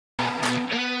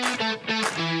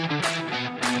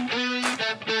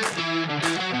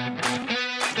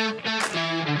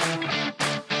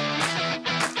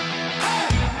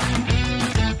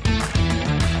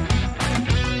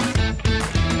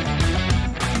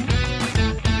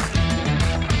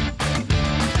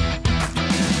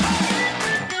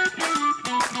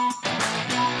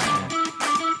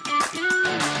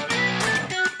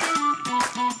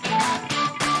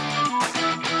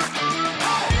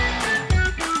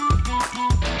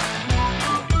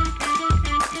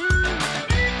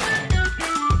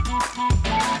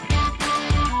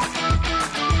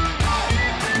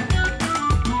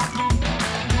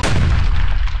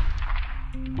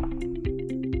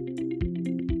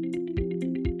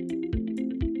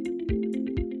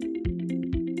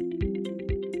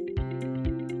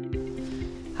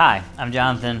Hi, I'm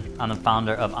Jonathan. I'm the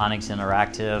founder of ONYX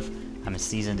Interactive. I'm a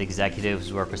seasoned executive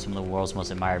who's worked with some of the world's most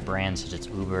admired brands such as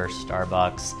Uber,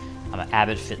 Starbucks. I'm an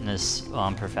avid fitness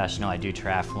professional. I do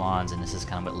triathlons, and this is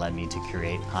kind of what led me to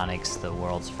create ONYX, the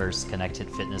world's first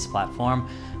connected fitness platform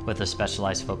with a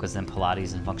specialized focus in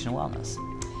Pilates and functional wellness.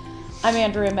 I'm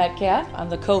Andrea Metcalf.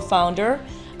 I'm the co-founder.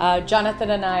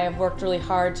 Jonathan and I have worked really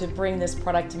hard to bring this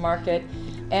product to market,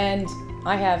 and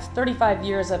I have 35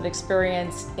 years of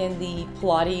experience in the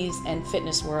Pilates and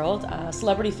fitness world.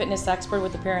 Celebrity fitness expert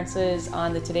with appearances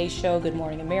on the Today Show, Good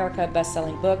Morning America,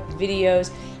 best-selling book, videos,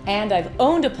 and I've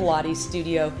owned a Pilates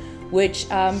studio, which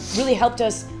really helped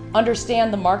us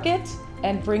understand the market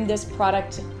and bring this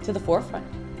product to the forefront.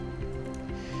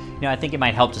 You know, I think it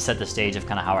might help to set the stage of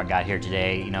kind of how I got here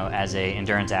today. You know, as an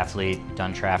endurance athlete,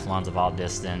 done triathlons of all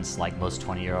distance, like most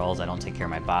 20-year-olds, I don't take care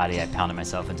of my body. I pounded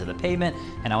myself into the pavement,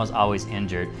 and I was always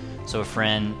injured. So a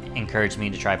friend encouraged me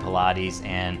to try Pilates,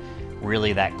 and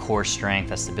really that core strength,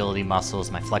 that stability muscles,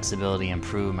 my flexibility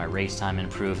improved, my race time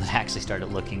improved, and I actually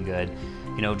started looking good.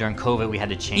 You know, during COVID, we had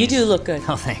to change. You do look good.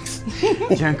 Oh, thanks.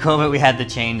 During COVID, we had to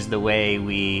change the way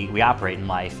we operate in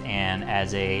life. And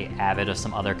as a avid of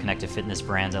some other connected fitness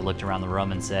brands, I looked around the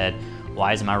room and said,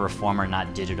 why is my reformer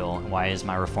not digital? Why is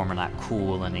my reformer not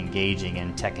cool and engaging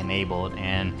and tech-enabled?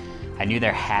 And I knew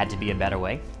there had to be a better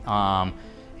way.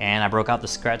 And I broke out the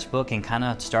sketchbook and kind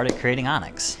of started creating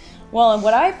ONYX. Well, and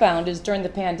what I found is during the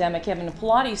pandemic, having a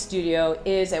Pilates studio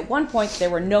is at one point there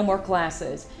were no more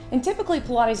classes. And typically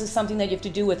Pilates is something that you have to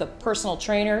do with a personal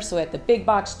trainer, so at the big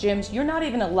box gyms, you're not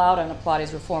even allowed on a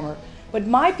Pilates reformer. But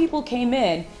my people came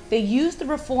in, they used the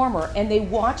reformer, and they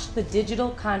watched the digital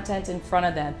content in front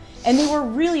of them. And they were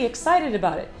really excited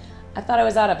about it. I thought I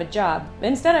was out of a job.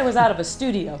 Instead, I was out of a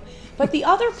studio. But the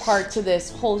other part to this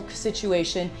whole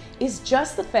situation is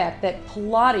just the fact that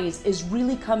Pilates is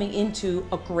really coming into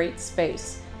a great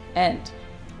space. And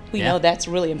we know that's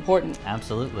really important.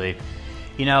 Absolutely.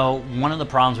 You know, one of the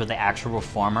problems with the actual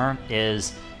reformer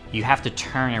is you have to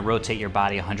turn and rotate your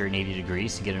body 180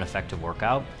 degrees to get an effective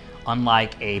workout.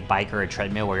 Unlike a bike or a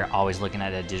treadmill where you're always looking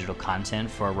at a digital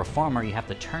content, for a reformer, you have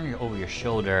to turn over your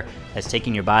shoulder. That's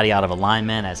taking your body out of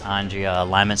alignment, as Andrea,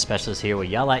 alignment specialist here, will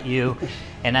yell at you,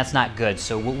 and that's not good.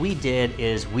 So what we did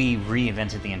is we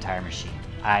reinvented the entire machine.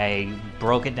 I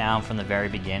broke it down from the very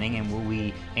beginning, and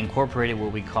we incorporated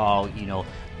what we call,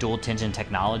 dual tension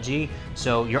technology.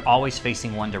 So you're always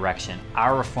facing one direction.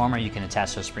 Our reformer, you can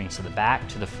attach those springs to the back,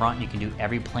 to the front. You can do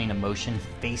every plane of motion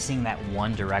facing that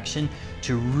one direction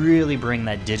to really bring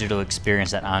that digital experience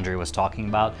that Andrea was talking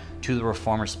about to the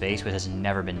reformer space, which has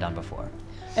never been done before.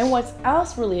 And what's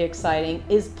else really exciting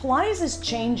is Pilates is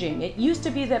changing. It used to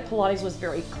be that Pilates was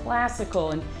very classical,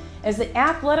 and as the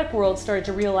athletic world started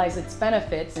to realize its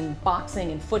benefits in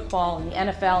boxing and football and the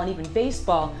NFL and even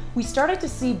baseball, we started to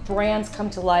see brands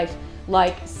come to life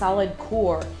like Solid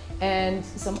Core and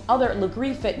some other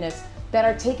Legree Fitness that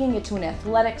are taking it to an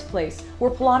athletics place where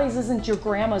Pilates isn't your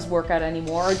grandma's workout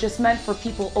anymore or just meant for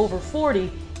people over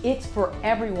 40, it's for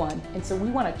everyone. And so we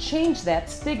want to change that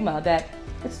stigma that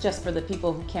it's just for the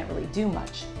people who can't really do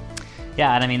much.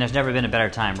 Yeah, and I mean, there's never been a better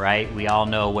time, right? We all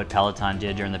know what Peloton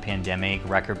did during the pandemic,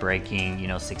 record-breaking,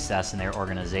 success in their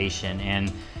organization.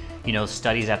 And,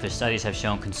 studies after studies have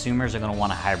shown consumers are going to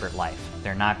want a hybrid life.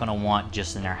 They're not going to want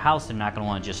just in their house. They're not going to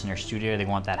want just in their studio. They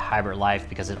want that hybrid life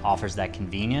because it offers that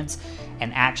convenience.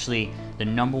 And actually, the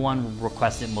 #1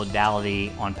 requested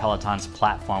modality on Peloton's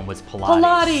platform was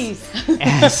Pilates.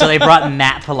 And so they brought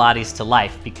mat Pilates to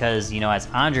life because, as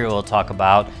Andrea will talk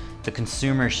about, the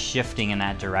consumer's shifting in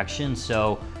that direction.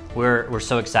 So we're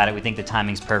so excited. We think the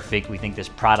timing's perfect. We think this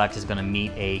product is going to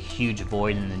meet a huge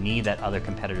void and a need that other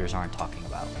competitors aren't talking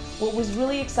about. What was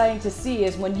really exciting to see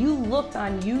is when you looked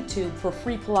on YouTube for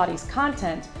free Pilates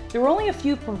content, there were only a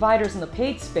few providers in the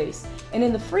paid space. And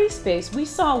in the free space, we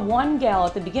saw one gal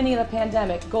at the beginning of the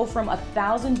pandemic go from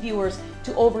 1,000 viewers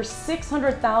to over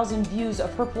 600,000 views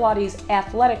of her Pilates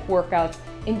athletic workouts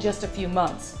in just a few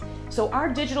months. So our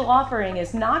digital offering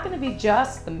is not going to be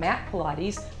just the mat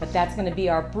Pilates, but that's going to be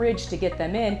our bridge to get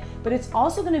them in. But it's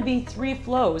also going to be 3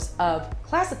 flows of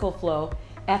classical flow,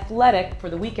 athletic for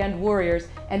the weekend warriors,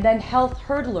 and then health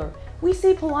hurdler. We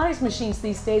see Pilates machines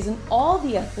these days in all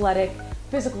the athletic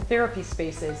physical therapy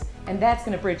spaces, and that's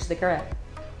going to bridge the gap.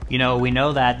 We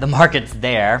know that the market's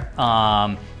there.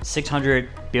 $600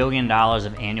 billion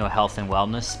of annual health and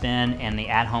wellness spend, and the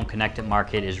at-home connected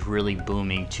market is really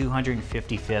booming.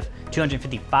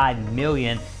 255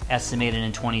 million estimated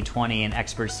in 2020, and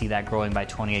experts see that growing by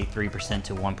 28.3%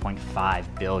 to 1.5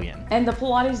 billion. And the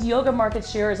Pilates yoga market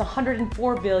share is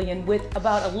 104 billion with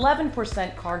about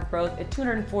 11% card growth at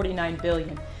 249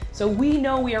 billion. So we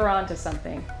know we are onto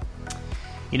something.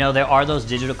 You know, there are those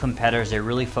digital competitors. They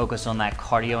really focus on that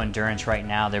cardio endurance right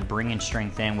now. They're bringing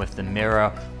strength in with the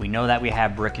mirror. We know that we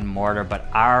have brick and mortar, but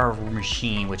our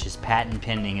machine, which is patent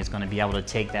pending, is going to be able to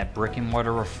take that brick and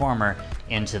mortar reformer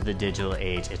into the digital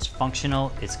age. It's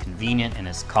functional, it's convenient, and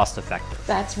it's cost effective.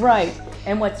 That's right.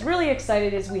 And what's really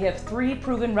exciting is we have 3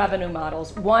 proven revenue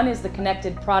models. 1 is the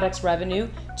connected products revenue.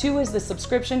 2 is the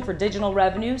subscription for digital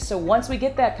revenue. So once we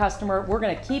get that customer, we're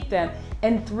going to keep them.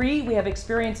 And 3, we have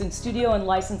experience in studio and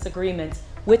license agreements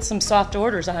with some soft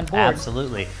orders on board.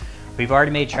 Absolutely. We've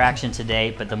already made traction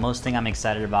today, but the most thing I'm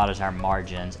excited about is our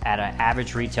margins. At an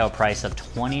average retail price of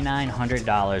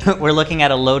 $2,900, we're looking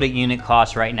at a loaded unit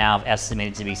cost right now of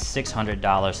estimated to be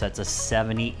 $600. That's a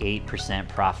 78%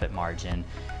 profit margin.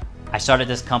 I started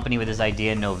this company with this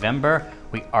idea in November.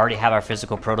 We already have our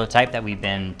physical prototype that we've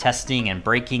been testing and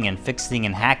breaking and fixing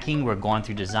and hacking. We're going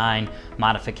through design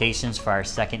modifications for our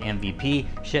second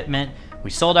MVP shipment. We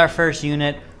sold our first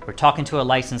unit. We're talking to a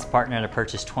licensed partner to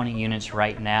purchase 20 units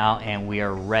right now, and we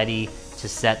are ready to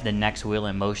set the next wheel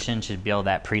in motion to build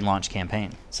that pre-launch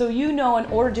campaign. So you know, in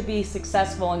order to be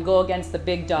successful and go against the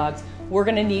big dogs, we're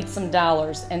gonna need some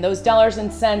dollars, and those dollars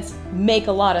and cents make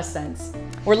a lot of sense.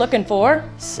 We're looking for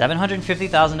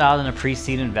 $750,000 in a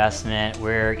pre-seed investment.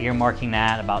 We're earmarking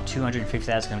that. About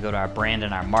 $250,000 is going to go to our brand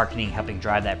and our marketing, helping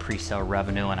drive that pre-sale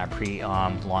revenue and our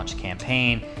pre-launch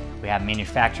campaign. We have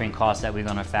manufacturing costs that we're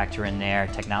going to factor in there,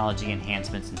 technology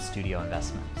enhancements, and studio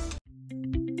investments.